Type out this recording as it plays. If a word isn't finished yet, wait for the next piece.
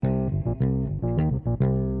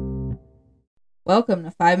Welcome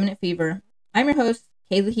to 5 Minute Fever. I'm your host,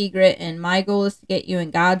 Kayla Hegret, and my goal is to get you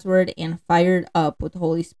in God's Word and fired up with the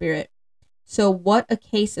Holy Spirit. So what a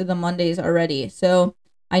case of the Mondays already. So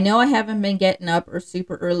I know I haven't been getting up or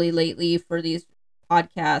super early lately for these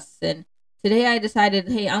podcasts, and today I decided,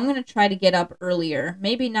 hey, I'm going to try to get up earlier.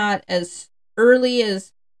 Maybe not as early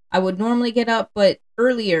as I would normally get up, but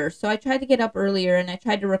earlier. So I tried to get up earlier, and I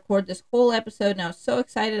tried to record this whole episode, and I was so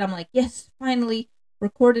excited. I'm like, yes, finally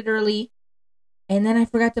recorded early. And then I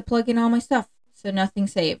forgot to plug in all my stuff, so nothing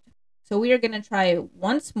saved. So we are going to try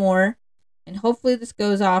once more, and hopefully this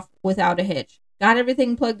goes off without a hitch. Got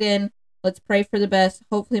everything plugged in. Let's pray for the best.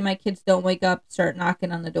 Hopefully my kids don't wake up, start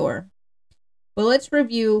knocking on the door. But let's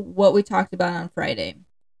review what we talked about on Friday.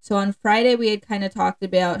 So on Friday, we had kind of talked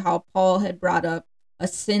about how Paul had brought up a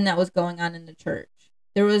sin that was going on in the church.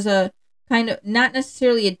 There was a kind of, not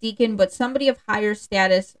necessarily a deacon, but somebody of higher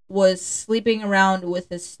status was sleeping around with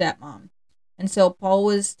his stepmom. And so Paul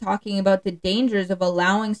was talking about the dangers of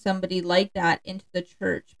allowing somebody like that into the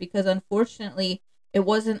church, because unfortunately it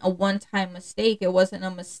wasn't a one-time mistake. It wasn't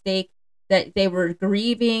a mistake that they were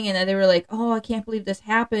grieving and that they were like, oh, I can't believe this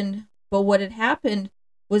happened. But what had happened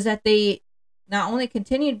was that they not only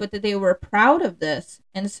continued, but that they were proud of this.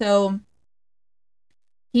 And so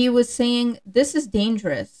he was saying this is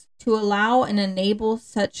dangerous. To allow and enable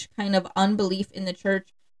such kind of unbelief in the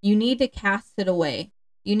church, you need to cast it away.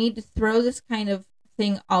 You need to throw this kind of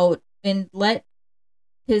thing out and let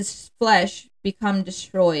his flesh become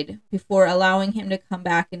destroyed before allowing him to come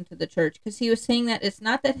back into the church. Because he was saying that it's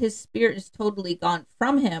not that his spirit is totally gone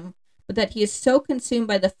from him, but that he is so consumed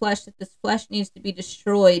by the flesh that this flesh needs to be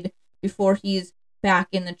destroyed before he's back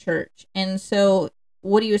in the church. And so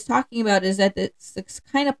what he was talking about is that it's this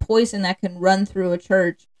kind of poison that can run through a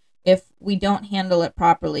church if we don't handle it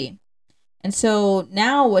properly. And so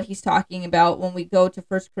now what he's talking about when we go to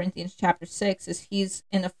 1 Corinthians chapter 6 is he's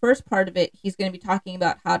in the first part of it, he's going to be talking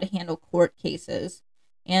about how to handle court cases.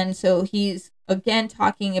 And so he's again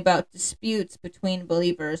talking about disputes between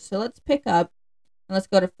believers. So let's pick up and let's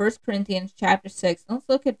go to 1 Corinthians chapter 6. And let's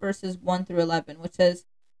look at verses 1 through 11, which says,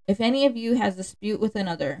 if any of you has a dispute with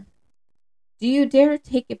another, do you dare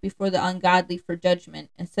take it before the ungodly for judgment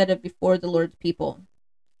instead of before the Lord's people?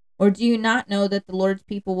 Or do you not know that the Lord's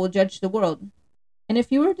people will judge the world? And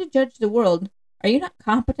if you were to judge the world, are you not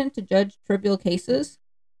competent to judge trivial cases?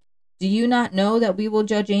 Do you not know that we will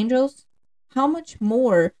judge angels? How much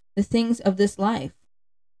more the things of this life?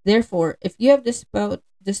 Therefore, if you have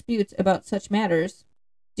disputes about such matters,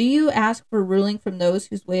 do you ask for ruling from those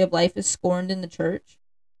whose way of life is scorned in the church?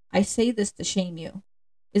 I say this to shame you.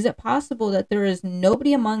 Is it possible that there is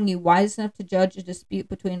nobody among you wise enough to judge a dispute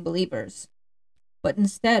between believers? But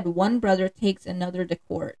instead, one brother takes another to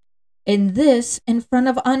court, and this in front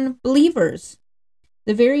of unbelievers.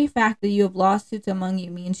 The very fact that you have lawsuits among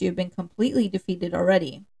you means you have been completely defeated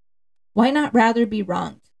already. Why not rather be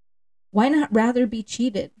wronged? Why not rather be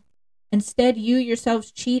cheated? Instead, you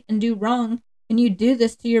yourselves cheat and do wrong, and you do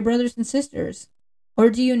this to your brothers and sisters.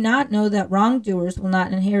 Or do you not know that wrongdoers will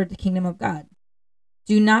not inherit the kingdom of God?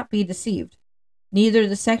 Do not be deceived. Neither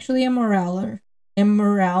the sexually immoral,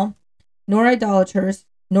 nor idolaters,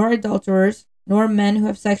 nor adulterers, nor men who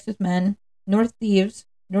have sex with men, nor thieves,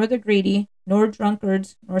 nor the greedy, nor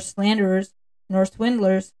drunkards, nor slanderers, nor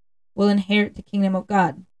swindlers will inherit the kingdom of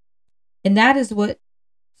God. And that is what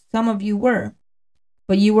some of you were.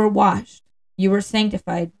 But you were washed, you were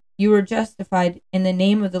sanctified, you were justified in the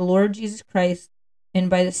name of the Lord Jesus Christ and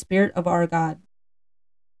by the Spirit of our God.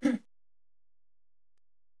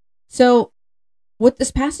 So, what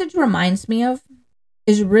this passage reminds me of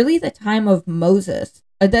is really the time of Moses.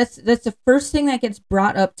 That's the first thing that gets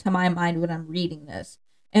brought up to my mind when I'm reading this.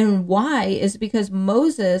 And why is because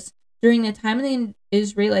Moses, during the time of the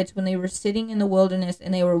Israelites, when they were sitting in the wilderness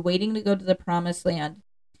and they were waiting to go to the promised land,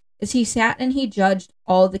 is he sat and he judged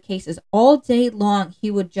all the cases. All day long, he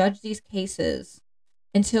would judge these cases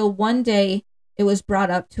until one day it was brought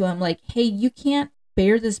up to him like, hey, you can't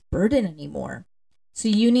bear this burden anymore. So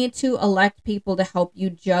you need to elect people to help you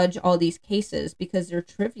judge all these cases because they're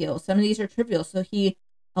trivial. Some of these are trivial. So he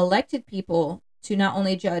elected people to not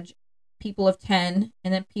only judge people of 10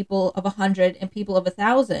 and then people of 100 and people of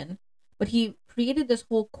 1,000, but he created this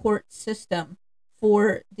whole court system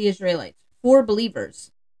for the Israelites, for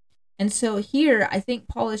believers. And so here, I think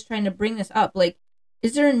Paul is trying to bring this up. Like,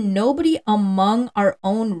 is there nobody among our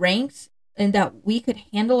own ranks and that we could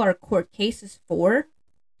handle our court cases for?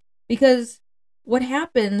 Because what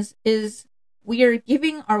happens is we are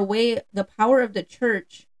giving our way the power of the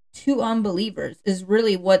church to unbelievers is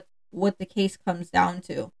really what the case comes down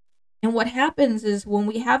to. And what happens is when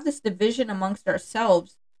we have this division amongst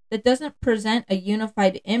ourselves, that doesn't present a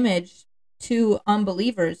unified image to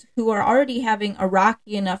unbelievers who are already having a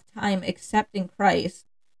rocky enough time accepting Christ.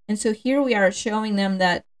 And so here we are showing them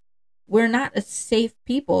that we're not a safe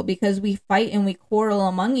people because we fight and we quarrel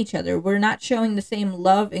among each other. We're not showing the same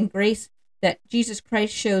love and grace that Jesus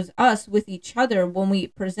Christ shows us with each other when we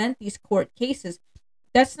present these court cases.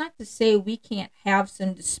 That's not to say we can't have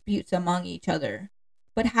some disputes among each other,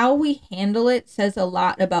 but how we handle it says a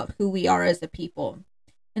lot about who we are as a people.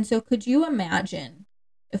 And so could you imagine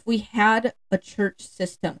if we had a church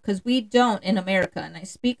system? Because we don't in America, and I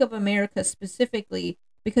speak of America specifically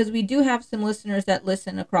because we do have some listeners that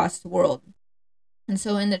listen across the world. And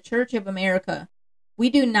so in the Church of America, we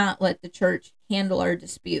do not let the church handle our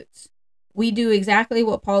disputes. We do exactly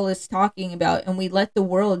what Paul is talking about, and we let the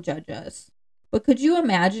world judge us. But could you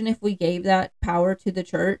imagine if we gave that power to the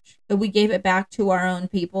church, that we gave it back to our own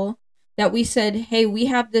people, that we said, hey, we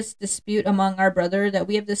have this dispute among our brother, that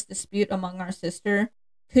we have this dispute among our sister.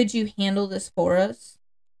 Could you handle this for us?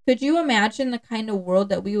 Could you imagine the kind of world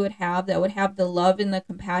that we would have that would have the love and the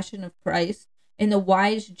compassion of Christ and the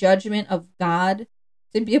wise judgment of God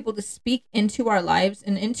to be able to speak into our lives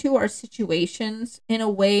and into our situations in a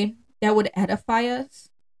way that would edify us?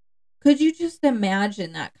 Could you just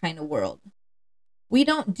imagine that kind of world? We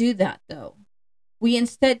don't do that, though. We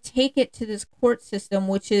instead take it to this court system,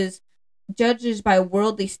 which is judged by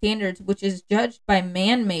worldly standards, which is judged by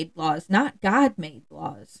man-made laws, not God-made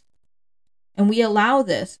laws. And we allow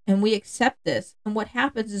this, and we accept this. And what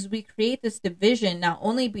happens is we create this division not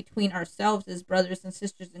only between ourselves as brothers and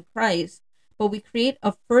sisters in Christ, but we create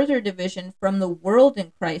a further division from the world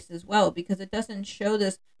in Christ as well, because it doesn't show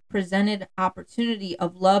this presented opportunity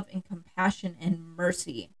of love and compassion and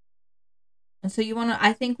mercy. And so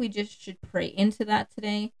I think we just should pray into that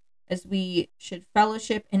today, as we should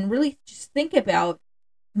fellowship and really just think about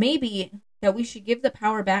maybe that we should give the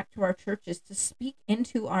power back to our churches to speak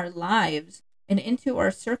into our lives and into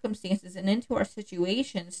our circumstances and into our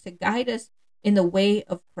situations to guide us in the way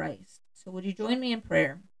of Christ. So would you join me in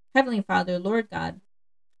prayer? Heavenly Father, Lord God,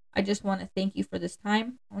 I just want to thank you for this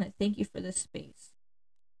time. I want to thank you for this space.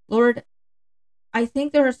 Lord, I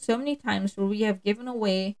think there are so many times where we have given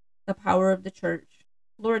away the power of the church.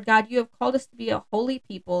 Lord God, you have called us to be a holy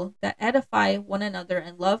people that edify one another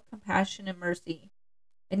in love, compassion, and mercy.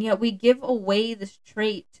 And yet we give away this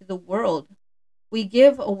trait to the world. We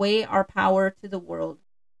give away our power to the world.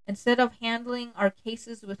 Instead of handling our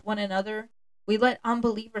cases with one another, we let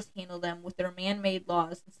unbelievers handle them with their man-made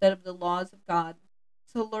laws instead of the laws of God.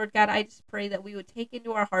 So Lord God, I just pray that we would take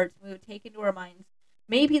into our hearts, we would take into our minds,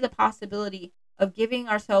 maybe the possibility of giving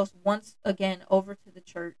ourselves once again over to the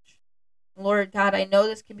church. Lord God, I know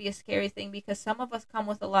this can be a scary thing because some of us come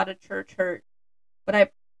with a lot of church hurt, but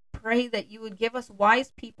I pray that you would give us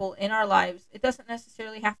wise people in our lives. It doesn't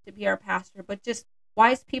necessarily have to be our pastor, but just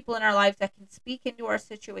wise people in our lives that can speak into our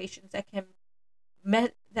situations, that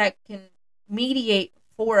can mediate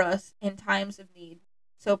for us in times of need.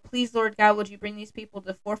 So please, Lord God, would you bring these people to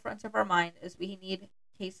the forefront of our mind as we need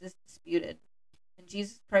cases disputed. In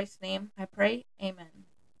Jesus Christ's name, I pray. Amen.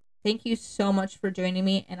 Thank you so much for joining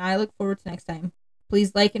me, and I look forward to next time.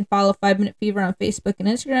 Please like and follow 5 Minute Fever on Facebook and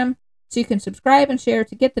Instagram so you can subscribe and share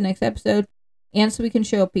to get the next episode, and so we can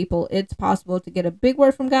show people it's possible to get a big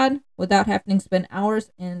word from God without having to spend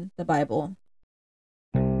hours in the Bible.